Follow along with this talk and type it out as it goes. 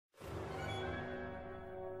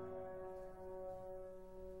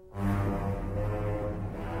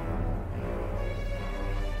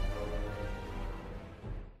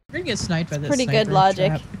gonna get sniped by this. Pretty good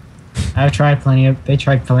logic. Trap. I've tried plenty of. They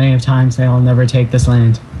tried plenty of times. They'll never take this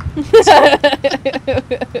land.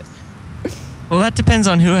 Well, that depends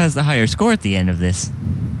on who has the higher score at the end of this.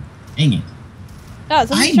 Dang it. Oh,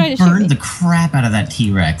 someone's trying I to shoot me. burned the crap out of that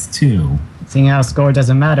T-Rex, too. Seeing how score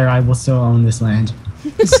doesn't matter, I will still own this land.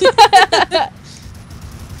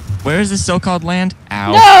 Where is this so-called land?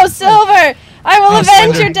 Ow. No, Silver! I will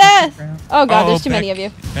avenge Slender. your death! Oh god, there's too many of you.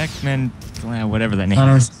 Beckman, whatever that name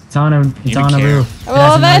It's on a roof. I It will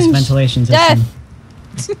has a nice avenge ventilation death.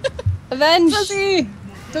 system. Avenge! Fuzzy!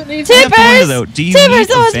 Don't need I have to wonder, Tippers! though, do you Tippers, need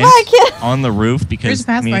that a was vent my kill! on the roof? Because, There's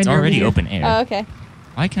a I mean, it's Pathfinder already over open air. Oh, okay.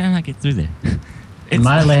 Why can I not get through there? In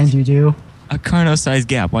my land, you do. a Carno-sized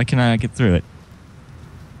gap. Why can I not get through it?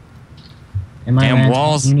 In my Damn land,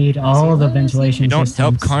 walls. you need all the ventilation You don't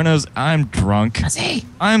help systems. Carnos. I'm drunk.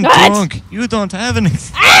 I'm What? drunk. You don't have any.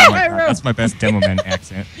 Oh my God, that's my best Demoman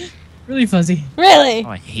accent. Really fuzzy. Really? Oh,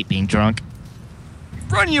 I hate being drunk.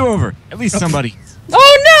 Run you over. At least somebody.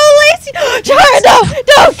 Oh no, Lacey! Tara, no!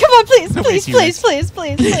 No! Come on, please, No, please, Lacey, please, please,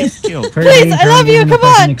 please, please. Killed. Please, I love you, come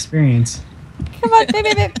on! Experience. Come on,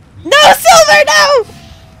 baby, baby. No, Silver, no!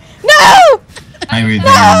 No! My revenge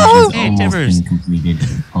No! has Hey, almost Tibbers. been completed.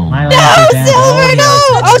 Oh, My No, land is Silver, bad.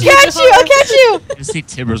 no! I'll catch you, I'll catch you! You see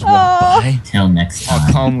Tibbers walk Oh. by, till next all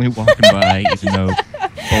time. calmly walking by, even though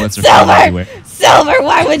bullets are flying everywhere. Silver! Silver,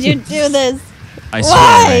 why would you do this? I swear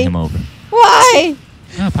I Why? ran him over. Why?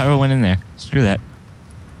 Oh, Pyro went in there. Screw that.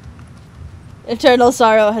 Eternal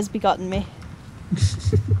sorrow has begotten me.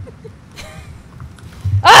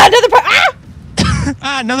 Ah, another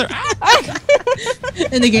Ah! Another.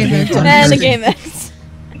 In the game. And the game ends.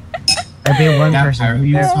 I'd be one That person Pyro who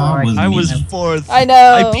you used saw more- was I me. was fourth. I know.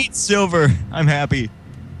 I beat Silver. I'm happy.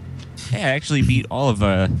 Hey, I actually beat all of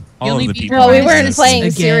the people. Well, we on weren't this. playing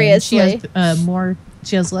Again, seriously. She has, more.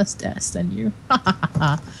 She has less deaths than you.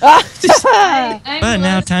 Ah. But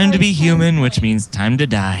now time to be human, which means time to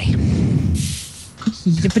die.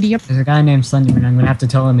 Yippity yip. There's a guy named Slenderman. I'm gonna have to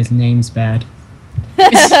tell him his name's bad. No,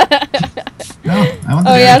 I want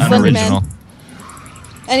the Oh, yeah, guy- Slenderman. Unoriginal.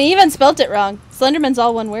 And he even spelt it wrong. Slenderman's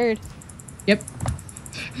all one word. Yep.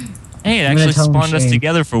 Hey, it I'm gonna actually tell him spawned us shame.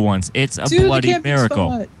 together for once. It's a Dude, bloody the camping miracle.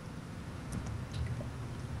 spot.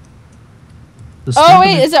 Oh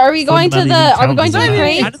wait, are we going to the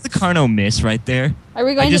crate? How did the Carno miss right there? Are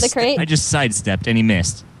we going to the crate? I just sidestepped and he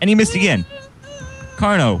missed. And he missed again.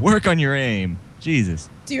 Carno, work on your aim. Jesus.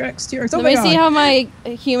 T-Rex. Oh Let my me god. see how my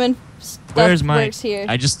human stuff Where's my... works here.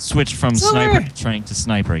 I just switched from Silver! sniper to trying to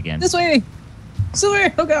sniper again. This way.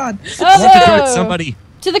 Silver. Oh god. Want to hurt Oh, somebody.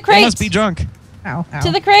 to the They crate. must be drunk. Ow. Ow.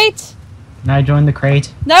 To the crate. Can I join the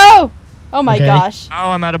crate? No. Oh my Okay. gosh. Oh,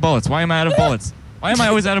 I'm out of bullets. Why am I out of bullets? Why am I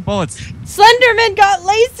always out of bullets? Slenderman got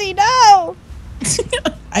Lacey. No.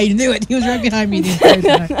 I knew it. He was right behind me the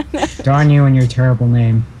entire time. Darn you and your terrible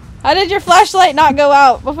name. How did your flashlight not go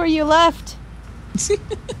out before you left?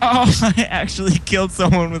 Oh, I actually killed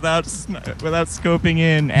someone without scoping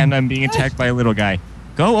in, and I'm being attacked by a little guy.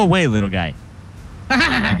 Go away, little guy.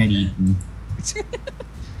 I got eaten.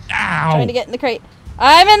 Ow! Trying to get in the crate.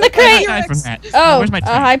 I'm in the Where's crate. my guy from that? Oh, Where's my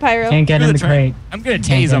hi Pyro. Can't get in the crate. I'm gonna Can't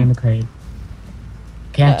tase get in him. the crate.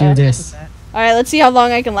 Can't do this. All right, let's see how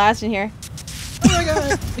long I can last in here. Oh my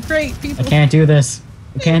god. The crate, I people. can't do this.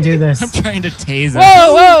 I can't do I'm this. trying to tase him.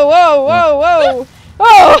 Whoa, whoa, whoa, whoa,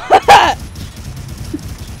 whoa, whoa!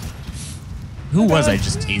 Who was I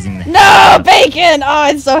just tasing there? No, bacon! Oh,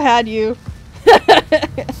 I so had you.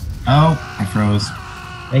 Oh, I froze.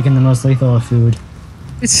 Making the most lethal of food.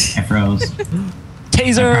 I froze.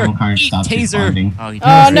 Taser! Primal Carnage Eat stopped taser! responding. Oh, he Oh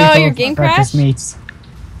Most no, lethal your for game breakfast crashed? meats.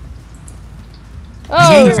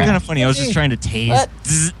 Oh, It's kind of funny. I was just trying to tase. What?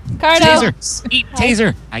 Zzz. Cardo. Taser! Eat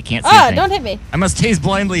taser! I can't see a Ah, thing. don't hit me. I must tase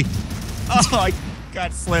blindly. Oh, I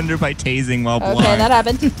got slender by tasing while blind. Okay, that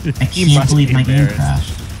happened. I You can't must believe be my game embarrassed.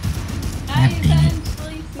 crashed. God dang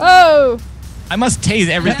it. Oh, I must tase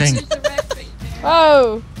everything.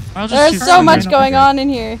 oh. I'll just There's shoot so Slender. much going on in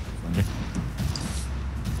here.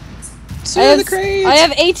 To the crate. I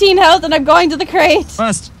have 18 health and I'm going to the crate.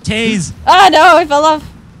 Must tase. Ah, no, I fell off.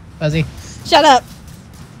 Fuzzy. Shut up.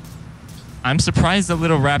 I'm surprised the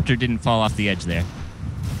little raptor didn't fall off the edge there.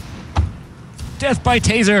 Death by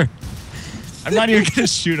taser. I'm not even gonna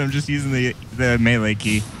shoot. I'm just using the melee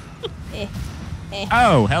key. Eh.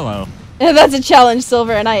 Oh, hello. That's a challenge,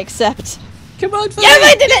 Silver, and I accept. Come on, Fuzzy. Yes,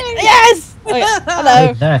 I did it! Yes! Okay, hello.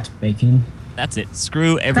 Like that, bacon. That's it.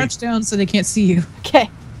 Screw every. Crouch down so they can't see you. Okay.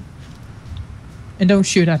 And don't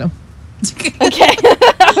shoot at them. Okay.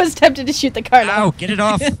 I was tempted to shoot the car now. Ow! Get it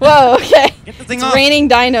off. Whoa, okay. Get the thing It's off. raining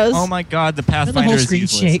dinos. Oh my God! The And the Pathfinder whole is screen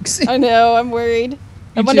useless. shakes. I know, I'm worried.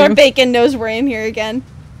 I Me wonder too. if Bacon knows we're in here again.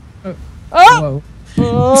 Oh! Whoa.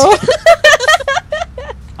 Oh.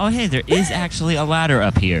 Oh, hey, there is actually a ladder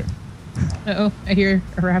up here. Uh-oh, I hear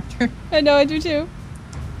a raptor. I know, I do too.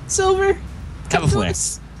 Silver! Have a flare.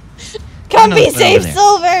 us. Come Another be flare safe, over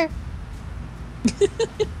Silver!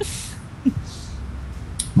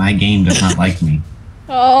 My game does not like me. Have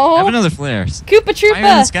Oh. another flare. Koopa Fire in the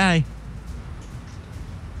Troopa! sky.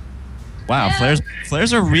 Wow,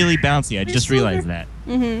 flares are really bouncy. I just realized that.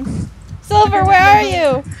 Mm-hmm. Silver, where are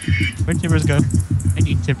you? Where'd Tibbers go? I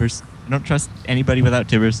need Tibbers. I don't trust anybody without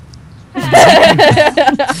Tibbers.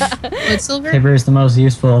 What, Silver? Tabor is the most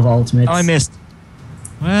useful of ultimates. Oh, I missed.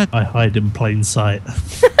 What? I hide in plain sight.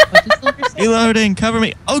 What did Silver say? Reloading. Cover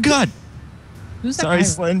me. Oh, God. Who's that Sorry,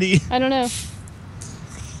 pirate? Slendy. I don't know.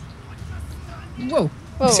 Whoa.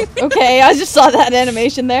 Whoa. Okay, I just saw that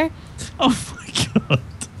animation there. Oh my god.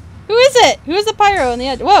 Who is it? Who is the pyro on the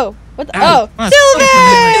edge? Whoa. What the? Ow. Oh, Come on,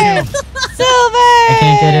 Silver! Silver! I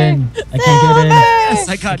can't get in. I can't get in. Yes,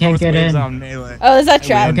 I got I can't North get Waves in. on melee. Oh, is that I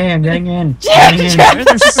trap? win. Okay, I'm getting in. Jack, Getting in. Jack. Why are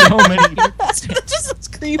there so many? It just looks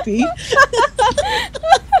creepy. Come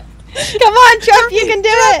on, Trap, you can do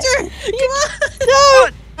it! Come on! No!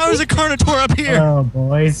 How is a Carnotaur up here? Oh,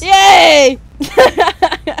 boys. Yay!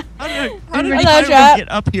 How did Hello, I Trap. get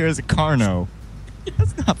up here as a Carno?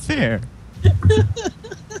 That's not fair.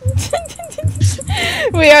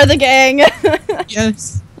 We are the gang.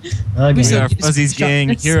 Yes. Okay. We So are you just Fuzzy's shot gang.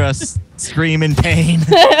 this. Hear us scream in pain.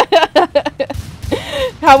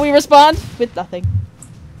 How we respond? With nothing.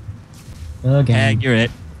 Okay.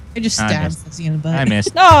 Accurate. I just I stabbed missed. Fuzzy in the butt. I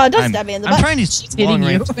missed. No, don't stab me in the I'm butt. trying to hitting long you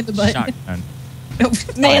range in the butt. shotgun. Nope.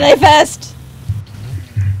 Melee fest.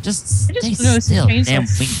 Just I stay just noticed his still, damn chainsaw winged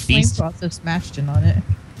flame beast. spots have smashed in on it.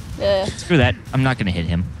 Screw that. I'm not gonna hit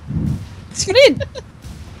him.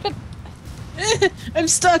 I'm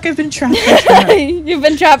stuck. I've been trapped. by a trap. You've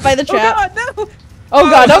been trapped by the trap. Oh god, no! Oh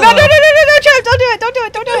god, oh god, no, Trap, don't do it, don't do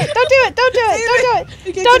it, don't do it, don't do it, don't do it, don't do it,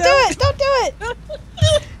 I can't don't get do out. it, don't do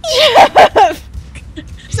it.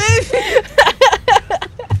 Save me!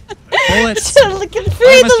 Bullets. Free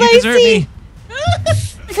Why must you the desert Lacey! me?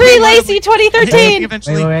 Free Lacey I 2013!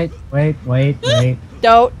 eventually. Wait.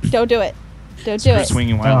 Don't do it. Don't do it.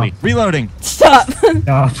 Swinging wildly. Reloading. Stop.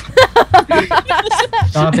 Stop.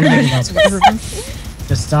 Stop and think about it.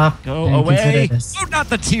 Just stop. Go and away. consider this. Oh, not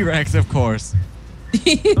the T-Rex, of course.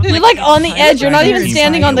 You're like on the edge. You're not even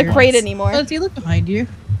standing on the crate anymore. Fuzzy, look behind you.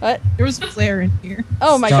 What? There was a flare in here.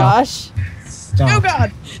 Oh my Stop. gosh. Stop. Oh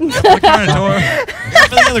god! The Carnotaur.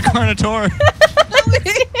 For the other Carnotaur.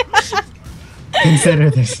 Consider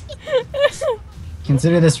this.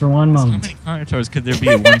 Consider this for one How moment. many Carnotaurs could there be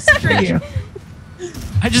in one situation?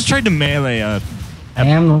 I just tried to melee a I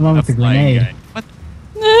am the one with the flying grenade. guy. What?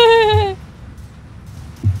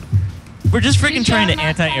 We're just freaking trying to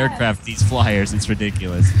anti-aircraft these flyers. It's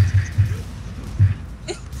ridiculous.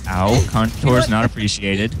 Ow, Carnotaur's not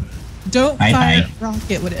appreciated. Don't Hi, fire hi. a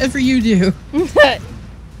rocket, whatever you do.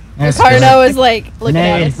 That's Carno is like looking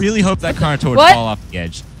at Grenade. us. Really hope that Carnotaur would What? fall off the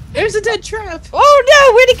edge. There's a dead trap. Oh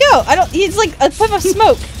no, where'd he go? I don't. He's like a puff of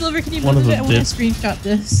smoke. Silver, can you One move of it? I them want to did. screenshot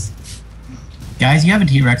this. Guys, you have a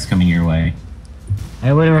T-Rex coming your way.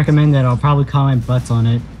 I would recommend that. I'll probably comment butts on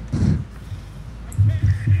it.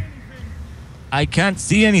 I can't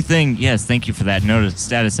see anything. Yes, thank you for that. Notice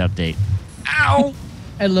status update. Ow!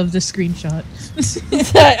 I love this screenshot.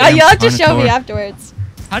 You'll have to show me Carnotaur. afterwards.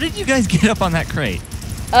 How did you guys get up on that crate?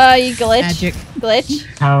 You glitch. Magic.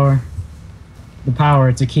 Glitch. Power. The power.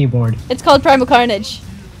 It's a keyboard. It's called Primal Carnage.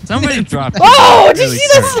 Somebody dropped. Whoa! Did you Really see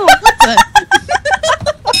sir. this? Look at the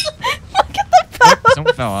Oh,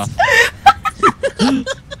 someone fell off.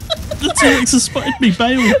 The T-Rex has spotted me,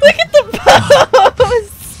 bail. Look at the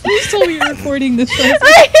pose. Please tell me you're recording this. Fuzzy.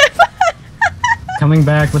 Coming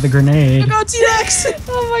back with a grenade. Oh god, T-Rex!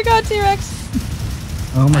 Oh my god, T-Rex.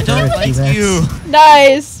 Oh my I don't god, like T-Rex. you.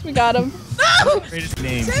 Nice. We got him. Greatest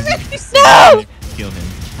name. No! Kill him.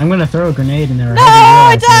 I'm gonna throw a grenade in there. No,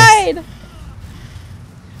 I died.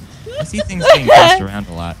 I see things being passed around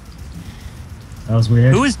a lot. That was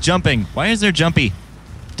weird. Who is jumping? Why is there Jumpy?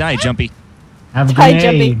 Die, Jumpy. Have a Hi,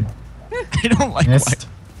 grenade. I don't like Missed.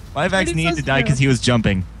 why Vax did needed to Fuzzy die go? because he was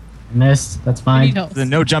jumping. Missed. That's I need fine. help. The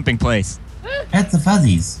no jumping place. That's the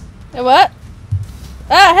Fuzzies. What?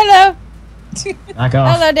 Ah, hello. Back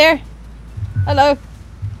off. Hello, dear. Hello.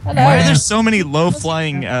 Why are Hello. there so many low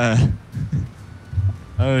flying Oh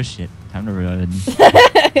shit. Time to run.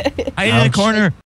 Hide in a Ouch. corner.